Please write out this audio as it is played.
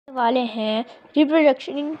वाले हैं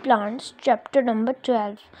reproduction in plants chapter number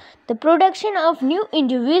 12. The production of new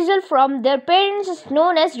individual from their parents is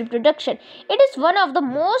known as reproduction. It is one of the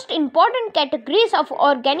most important categories of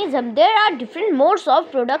organism. There are different modes of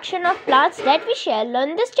production of plants that we shall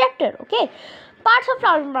learn this chapter. Okay, parts of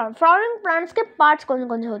flowering plants के parts कौन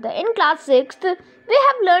कौन से होते हैं? In class 6th we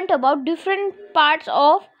have learnt about different parts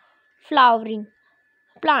of flowering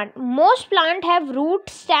plant. Most plant have root,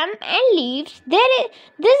 stem and leaves.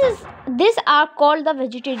 This are called the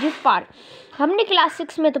vegetative part. हमने class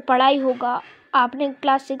 6 में तो पढ़ा ही होगा, आपने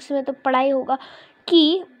क्लास 6 में तो पढ़ा ही होगा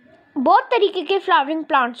कि बहुत तरीके के फ्लावरिंग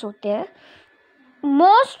प्लांट्स होते हैं.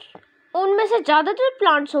 उनमें से ज़्यादातर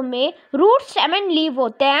प्लांट्सों में रूट, स्टेम एंड लीव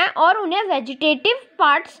होते हैं और उन्हें वेजिटेटिव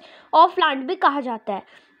पार्ट्स ऑफ प्लांट भी कहा जाता है.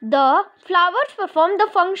 The flowers perform the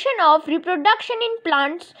function of reproduction in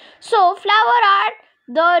plants. So flower are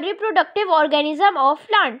the reproductive organism of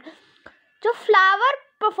plant. जो फ्लावर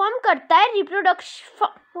परफॉर्म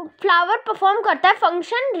करता है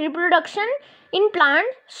function reproduction in plant.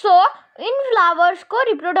 So in flowers को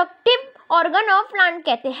रिप्रोडक्टिव ऑर्गन ऑफ प्लांट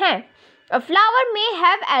कहते हैं. A flower may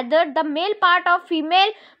have either the male part or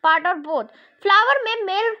female part or both. Flower में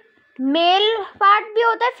male part भी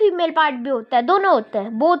होता है, फीमेल पार्ट भी होता है, दोनों होते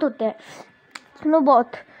हैं, बोथ होते हैं. नो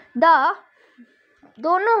बोथ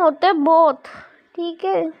दोनों होते हैं, बोथ. ठीक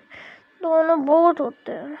है, दोनों बोथ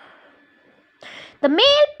होते हैं. The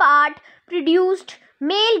male part produced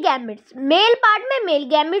male gametes. Male part में मेल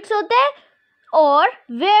गैमेट्स होते हैं और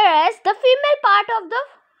whereas the female part of the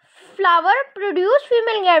flower produce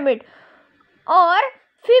female gamete. और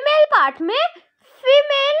फीमेल पार्ट में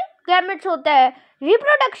फीमेल गैमेट्स होता है.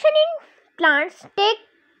 Reproduction in plants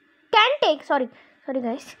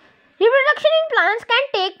reproduction in plants can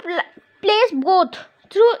take place both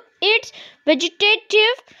through its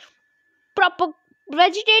vegetative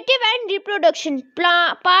and reproduction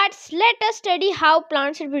parts. Let us study how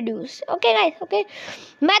plants reproduce. Okay guys, okay.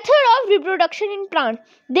 Method of reproduction in plants.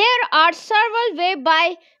 There are several ways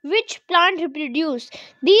by which plants reproduce.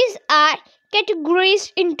 These are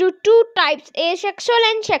categorized into two types,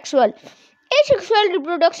 asexual and sexual. Asexual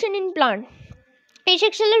reproduction in plant.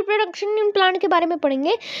 Asexual reproduction in plant के बारे में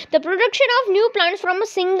पढ़ेंगे. The production of new plants from a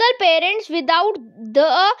single parents without the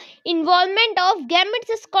involvement of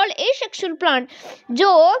gametes is called asexual plant.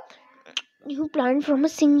 जो new plant from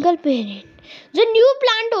a single parent, जो new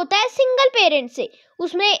plant होता है single parent से,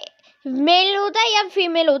 उसमें मेल होता है या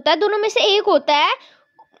फीमेल होता है, दोनों में से एक होता है.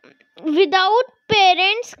 Without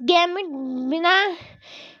parents बिना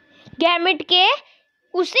गैमेट के,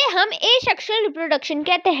 उसे हम asexual reproduction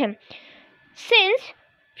कहते हैं. Since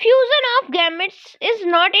fusion of gametes is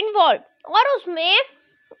not involved, और उसमें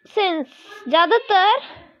since ज़्यादातर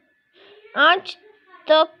आज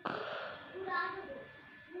तक,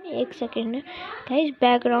 एक सेकेंड गाइस,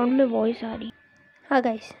 बैकग्राउंड में वॉइस आ रही. हाँ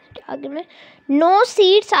गाइस, आगे में no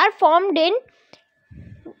seeds are formed in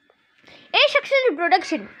asexual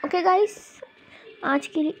reproduction. Okay guys, आज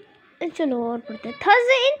के लिए चलो और पढ़ते हैं. Thus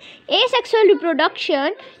in asexual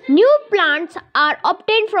reproduction, new plants are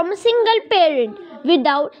obtained from a single parent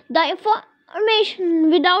without the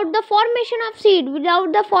formation of seed.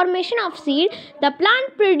 The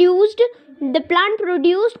plant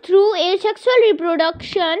produced through asexual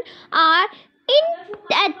reproduction are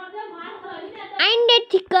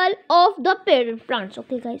identical of the parent plants.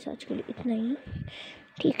 Okay guys, आज के लिए इतना ही.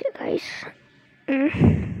 ठीक है guys.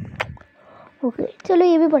 Okay चलो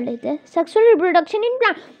ये भी पढ़ लेते हैं. Sexual reproduction in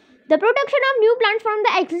plant. The production of new plants from the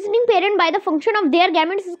existing parent by the function of their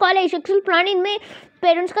gametes is called asexual plant. इनमें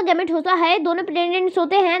पेरेंट्स का गैमेट होता है, दोनों पेरेंट्स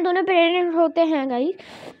होते हैं गाइस.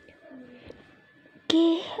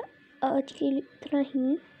 के आज के लिए इतना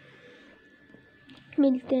ही.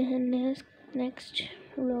 मिलते हैं नेक्स्ट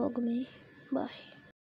व्लॉग में. बाय.